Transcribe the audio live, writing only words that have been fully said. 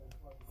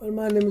Well,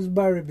 my name is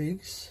Barry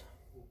Biggs.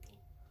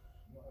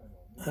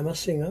 I'm a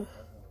singer,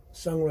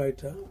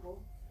 songwriter,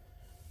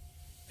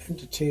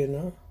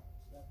 entertainer,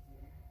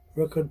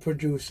 record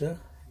producer,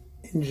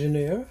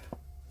 engineer,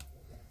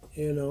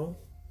 you know.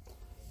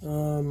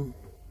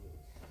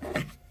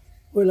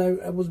 Well,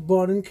 I was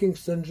born in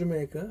Kingston,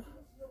 Jamaica.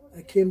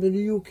 I came to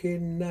the UK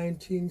in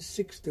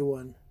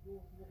 1961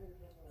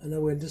 and I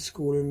went to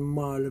school in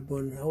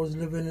Marylebone. I was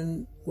living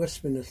in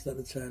Westminster at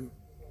the time,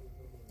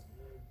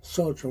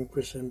 Saltram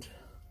Crescent.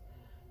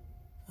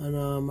 And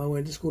I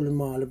went to school in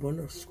Marylebone,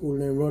 a school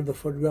named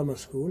Rutherford Grammar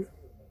School.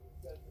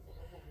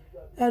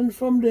 And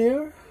from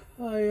there,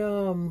 I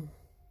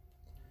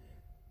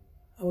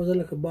was a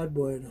little bad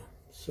boy, you know.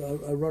 So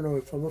I ran away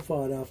from my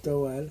father after a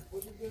while.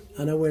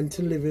 And I went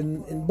to live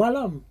in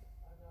Balham,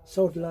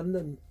 South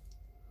London.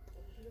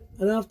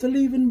 And after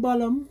leaving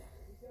Balham,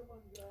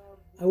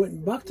 I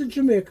went back to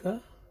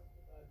Jamaica.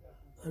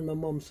 And my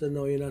mom said,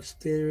 no, you're not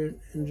staying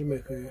in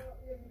Jamaica.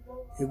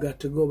 You got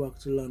to go back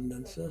to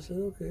London. So I said,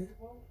 okay.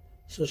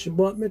 So she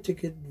bought me a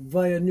ticket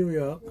via New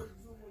York.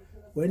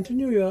 Went to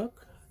New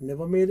York.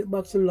 Never made it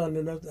back to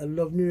London. I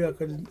love New York.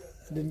 I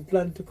didn't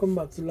plan to come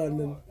back to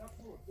London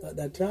at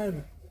that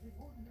time.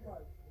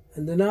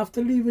 And then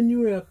after leaving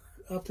New York,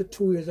 after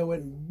 2 years, I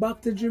went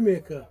back to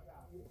Jamaica.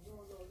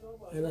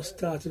 And I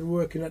started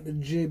working at the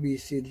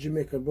JBC, the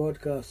Jamaica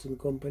Broadcasting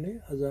Company,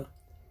 as a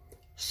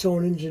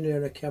sound engineer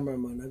and a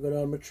cameraman. I got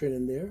all my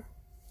training there.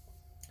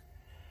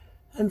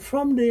 And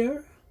from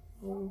there,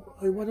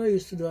 what I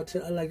used to do,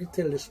 I like to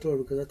tell this story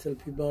because I tell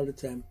people all the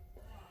time.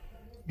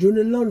 During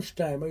the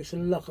lunchtime, I used to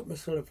lock up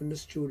myself in the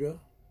studio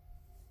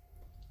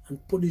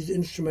and put these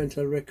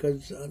instrumental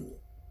records on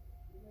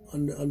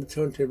the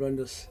turntable and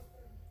just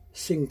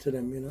sing to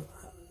them, you know.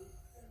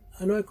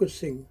 I know I could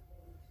sing,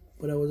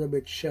 but I was a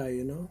bit shy,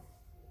 you know.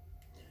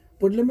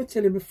 But let me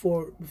tell you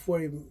before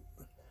even,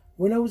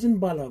 when I was in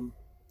Balham,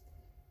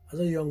 as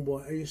a young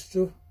boy, I used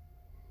to,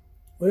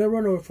 when I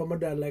ran away from my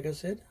dad, like I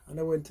said, and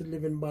I went to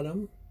live in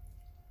Balham,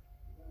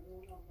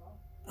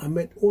 I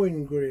met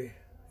Owen Gray.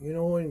 You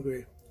know Owen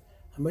Gray?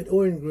 I met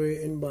Owen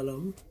Gray in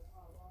Balham,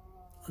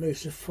 and I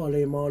used to follow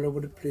him all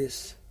over the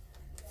place.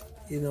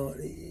 You know,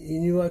 he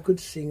knew I could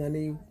sing, and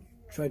he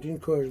tried to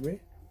encourage me.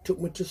 Took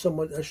me to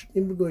someone. I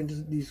shouldn't be going to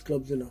these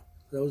clubs, you know.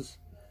 I was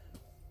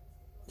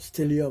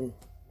still young.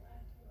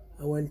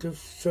 I went to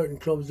certain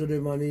clubs with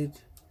him, and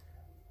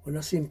when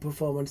I see him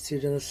perform on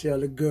stage and I see all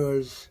the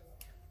girls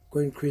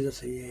going crazy, I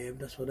say, yeah,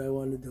 that's what I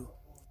want to do.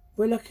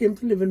 Well, I came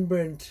to live in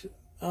Brent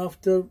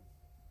after.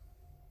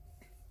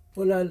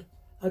 Well,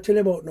 I'll tell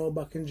you about now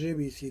back in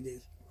JBC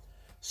days.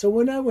 So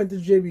when I went to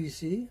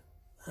JBC,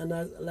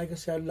 and like I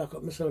said, I locked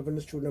up myself in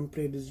the studio and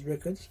played these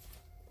records,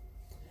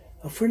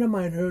 a friend of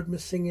mine heard me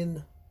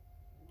singing.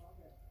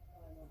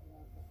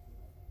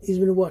 He's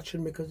been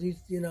watching me because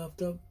he's, you know,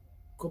 after a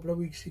couple of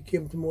weeks he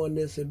came to me one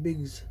day and said,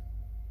 Biggs.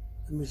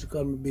 He used to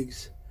call me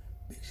Biggs.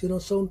 Biggs, you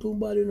don't sound too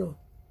bad, you know.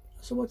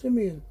 I said, what do you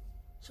mean?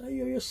 So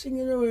you're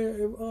singing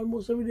away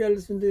almost every day I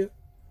listen to you.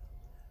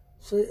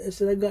 So I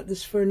said, I got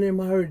this friend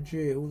named Harry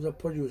J, who's a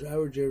producer,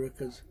 Harry J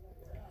Records.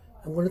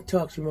 I'm going to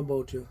talk to him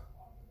about you.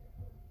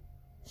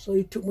 So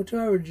he took me to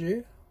Harry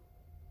J.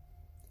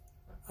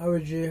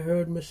 Harry J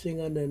heard me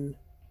sing, and then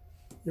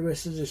the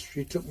rest is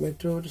history. He took me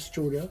to the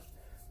studio,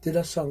 did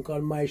a song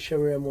called My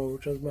Sherry Amore,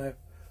 which was my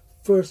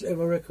first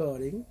ever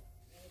recording.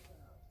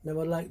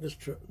 Never liked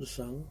the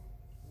song,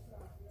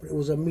 but it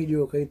was a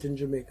mediocre hit in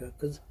Jamaica.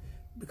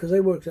 Because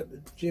I worked at the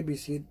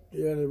JBC,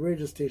 the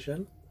radio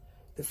station.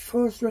 The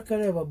first record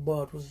I ever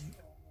bought was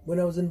when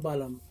I was in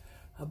Balham.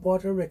 I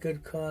bought a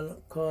record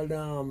called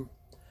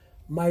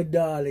My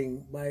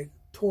Darling by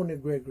Tony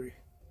Gregory.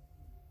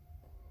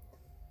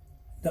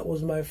 That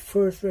was my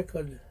first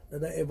record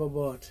that I ever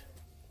bought.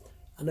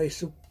 And I used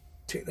to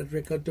take that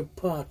record to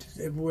parties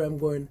everywhere I'm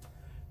going.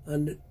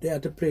 And they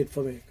had to play it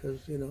for me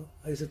because, you know,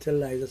 I used to tell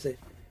lies. I say,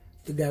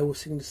 the guy who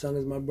sings the song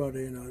is my brother,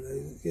 you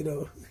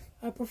know.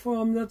 I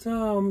performed at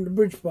the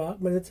Bridge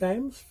Park many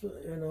times,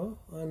 you know,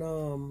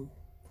 and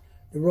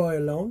the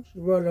Royal Lounge.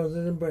 The Royal Lounge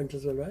is in Brent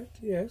as well, right?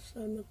 Yes,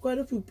 and quite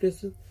a few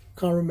places.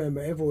 Can't remember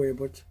everywhere,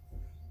 but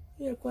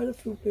yeah, quite a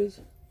few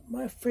places.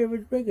 My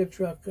favorite reggae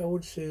track, I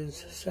would say,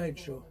 is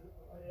Sideshow.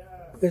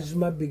 Because it's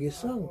my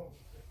biggest song.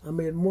 I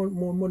made more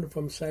money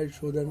from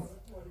Sideshow than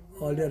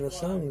all the other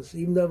songs.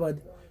 Even though I've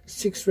had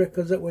 6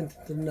 records that went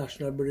into the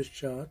national British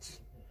charts,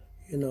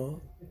 you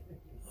know.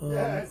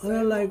 And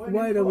I like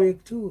Wide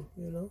Awake too,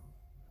 you know.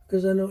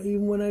 Because I know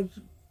even when I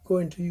go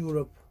into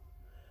Europe,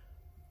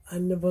 I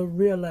never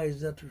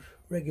realized that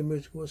reggae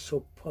music was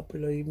so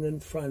popular, even in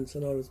France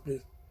and all this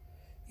place.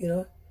 You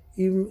know,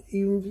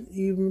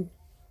 even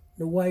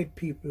the white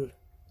people,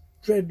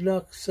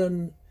 dreadlocks,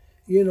 and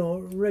you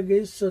know, reggae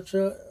is such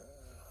a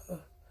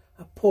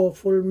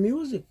powerful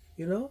music.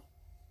 You know,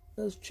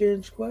 that's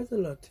changed quite a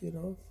lot. You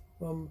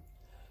know,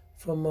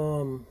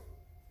 from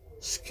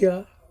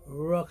ska,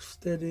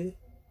 rocksteady,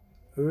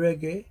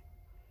 reggae.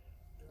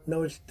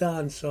 Now it's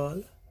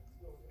dancehall,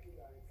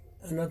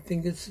 and I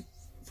think it's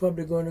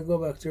probably going to go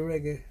back to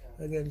reggae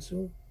again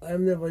soon.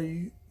 I've never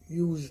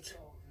used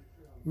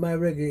my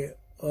reggae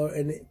or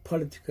any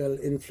political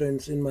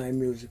influence in my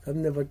music. I've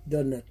never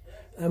done that.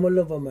 I'm a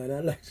lover man. I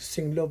like to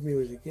sing love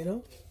music, you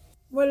know.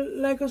 Well,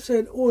 like I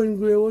said, Owen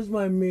Gray was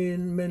my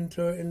main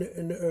mentor in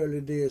the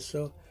early days,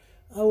 so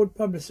I would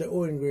probably say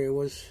Owen Gray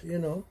was, you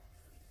know,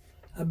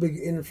 a big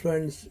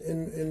influence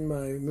in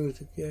my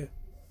music, yeah.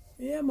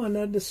 Yeah,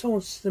 man, the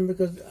sound system,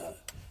 because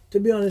to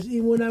be honest,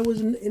 even when I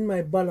was in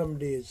my Balam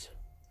days,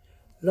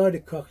 Lordy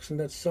Cox and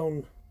that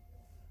sound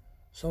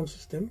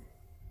system,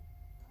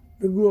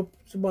 we grew up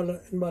in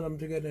Balam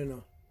together, you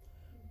know.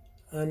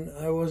 And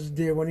I was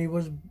there when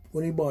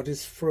he bought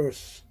his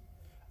first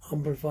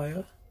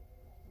amplifier.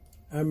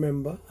 I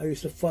remember I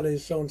used to follow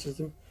his sound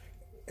system,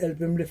 help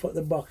him lift up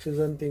the boxes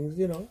and things,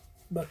 you know,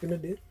 back in the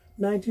day.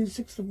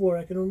 1964,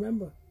 I can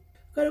remember.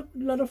 Got a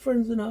lot of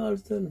friends in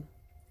Harleston,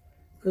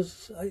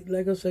 because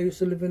like I said, I used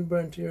to live in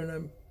Brent here,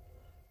 and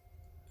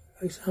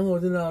I used to hang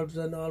out in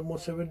Harleston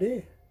almost every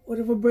day.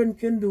 Whatever Brent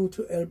can do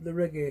to help the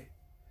reggae,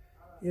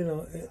 you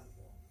know,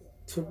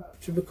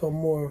 to become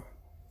more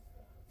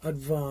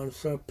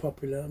advanced or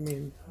popular, I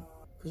mean,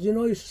 because you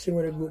know I used to sing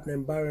with a group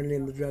named Byron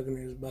Lane the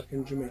Dragonaires back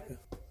in Jamaica.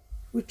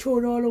 We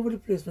toured all over the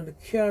place, man, the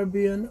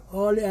Caribbean,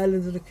 all the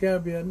islands of the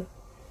Caribbean,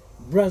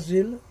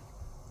 Brazil,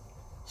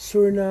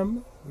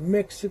 Suriname,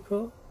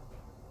 Mexico,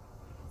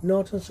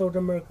 North and South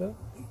America,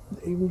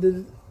 even did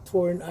a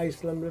tour in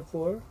Iceland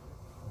before,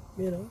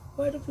 you know,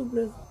 quite a few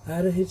places. I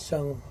had a hit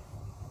song,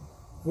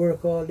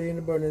 Work All Day in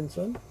the Burning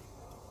Sun,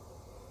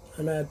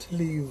 and I had to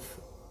leave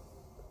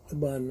the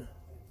band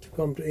to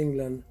come to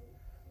England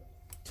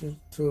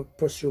to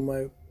pursue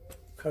my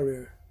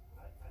career,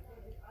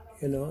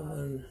 you know,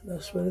 and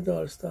that's when it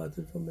all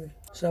started for me.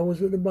 So I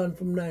was with the band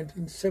from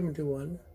 1971